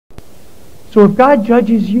So if God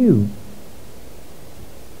judges you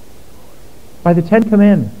by the Ten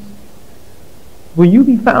Commandments, will you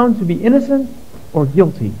be found to be innocent or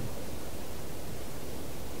guilty?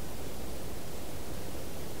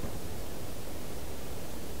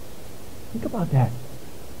 Think about that.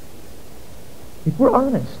 If we're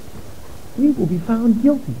honest, we will be found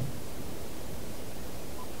guilty.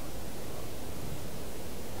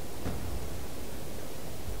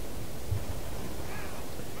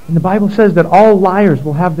 And the Bible says that all liars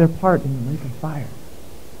will have their part in the lake of fire.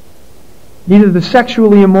 Neither the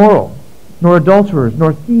sexually immoral, nor adulterers,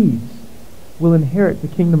 nor thieves will inherit the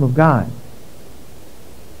kingdom of God.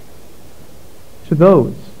 To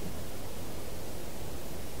those,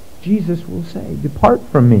 Jesus will say, "Depart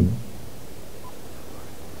from me,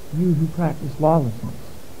 you who practice lawlessness."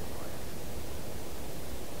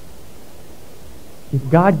 If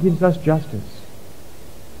God gives us justice,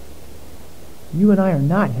 you and I are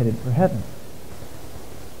not headed for heaven.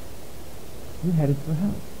 We're headed for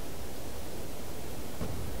hell.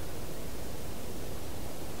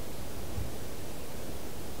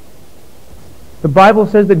 The Bible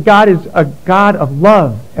says that God is a God of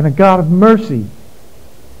love and a God of mercy.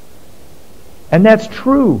 And that's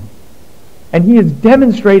true. And He has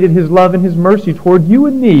demonstrated His love and His mercy toward you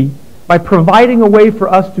and me by providing a way for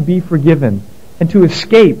us to be forgiven and to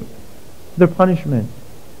escape the punishment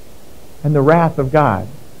and the wrath of God.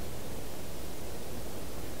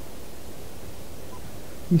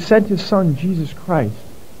 He sent His Son, Jesus Christ,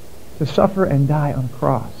 to suffer and die on a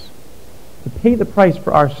cross, to pay the price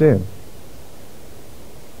for our sin.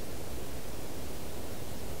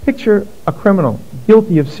 Picture a criminal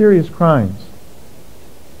guilty of serious crimes.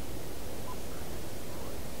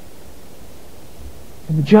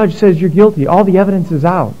 And the judge says, "You're guilty. All the evidence is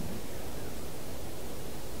out.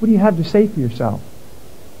 What do you have to say for yourself?"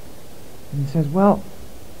 And he says, "Well,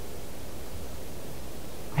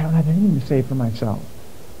 I don't have anything to say for myself,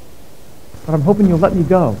 but I'm hoping you'll let me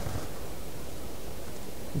go."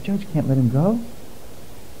 The judge can't let him go.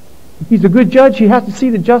 If he's a good judge, he has to see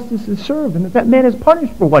that justice is served and that that man is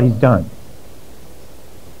punished for what he's done.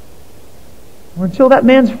 Or until that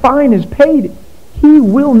man's fine is paid, he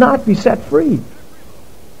will not be set free.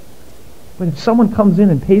 But if someone comes in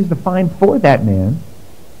and pays the fine for that man,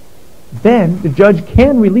 then the judge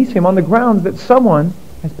can release him on the grounds that someone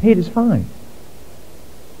has paid his fine.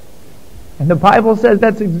 And the Bible says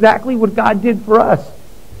that's exactly what God did for us.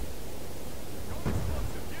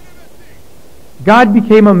 God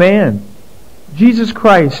became a man, Jesus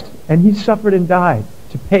Christ, and He suffered and died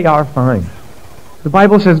to pay our fine. The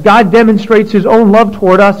Bible says God demonstrates His own love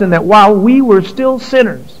toward us in that while we were still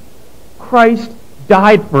sinners, Christ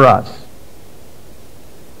died for us.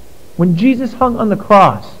 When Jesus hung on the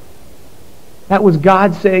cross, that was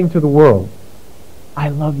God saying to the world, "I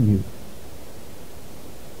love you."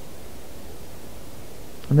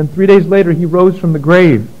 And then 3 days later, He rose from the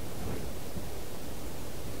grave.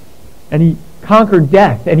 And He conquered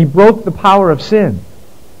death, and He broke the power of sin.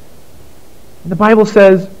 And the Bible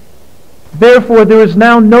says, "Therefore there is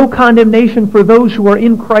now no condemnation for those who are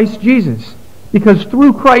in Christ Jesus, because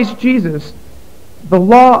through Christ Jesus the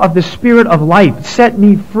law of the Spirit of life set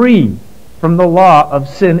me free from the law of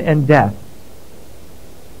sin and death."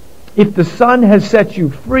 If the Son has set you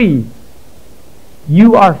free,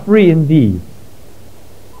 you are free indeed.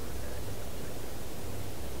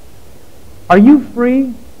 Are you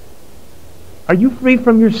free? Are you free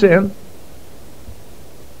from your sin?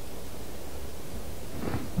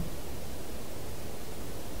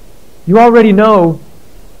 You already know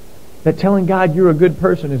that telling God you're a good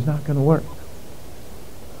person is not going to work.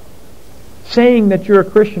 Saying that you're a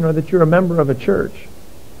Christian or that you're a member of a church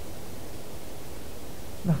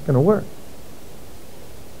is not going to work.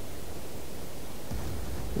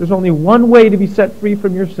 There's only one way to be set free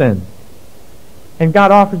from your sin. And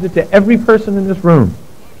God offers it to every person in this room.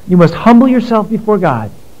 You must humble yourself before God,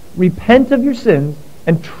 repent of your sins,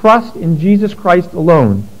 and trust in Jesus Christ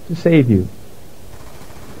alone to save you.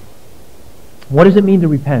 What does it mean to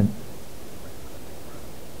repent?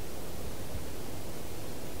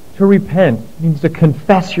 To repent means to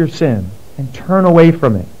confess your sin and turn away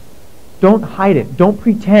from it. Don't hide it. Don't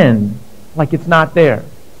pretend like it's not there.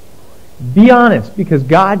 Be honest, because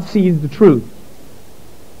God sees the truth.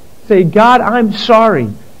 Say, "God, I'm sorry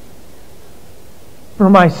for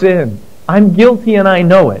my sin. I'm guilty and I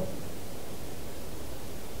know it.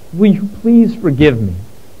 Will you please forgive me?"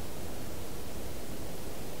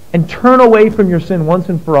 And turn away from your sin once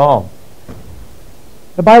and for all.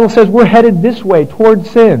 The Bible says we're headed this way toward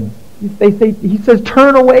sin. He says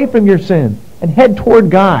turn away from your sin and head toward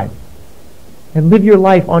God and live your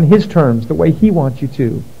life on His terms the way He wants you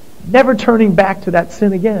to. never turning back to that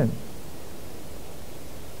sin again.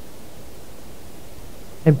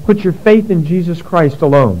 And put your faith in Jesus Christ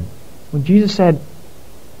alone. When Jesus said,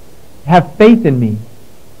 have faith in me,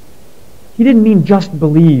 He didn't mean just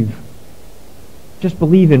believe. Just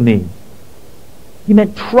believe in me. He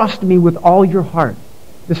meant trust me with all your heart.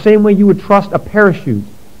 The same way you would trust a parachute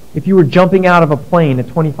if you were jumping out of a plane at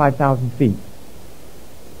 25,000 feet.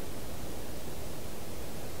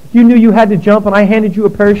 If you knew you had to jump and I handed you a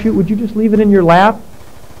parachute, would you just leave it in your lap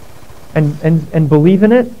and believe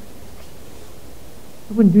in it?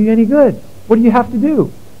 It wouldn't do you any good. What do you have to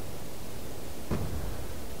do?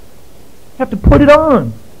 You have to put it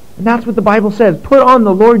on. And that's what the Bible says. Put on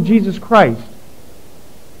the Lord Jesus Christ.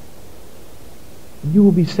 And you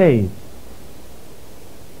will be saved.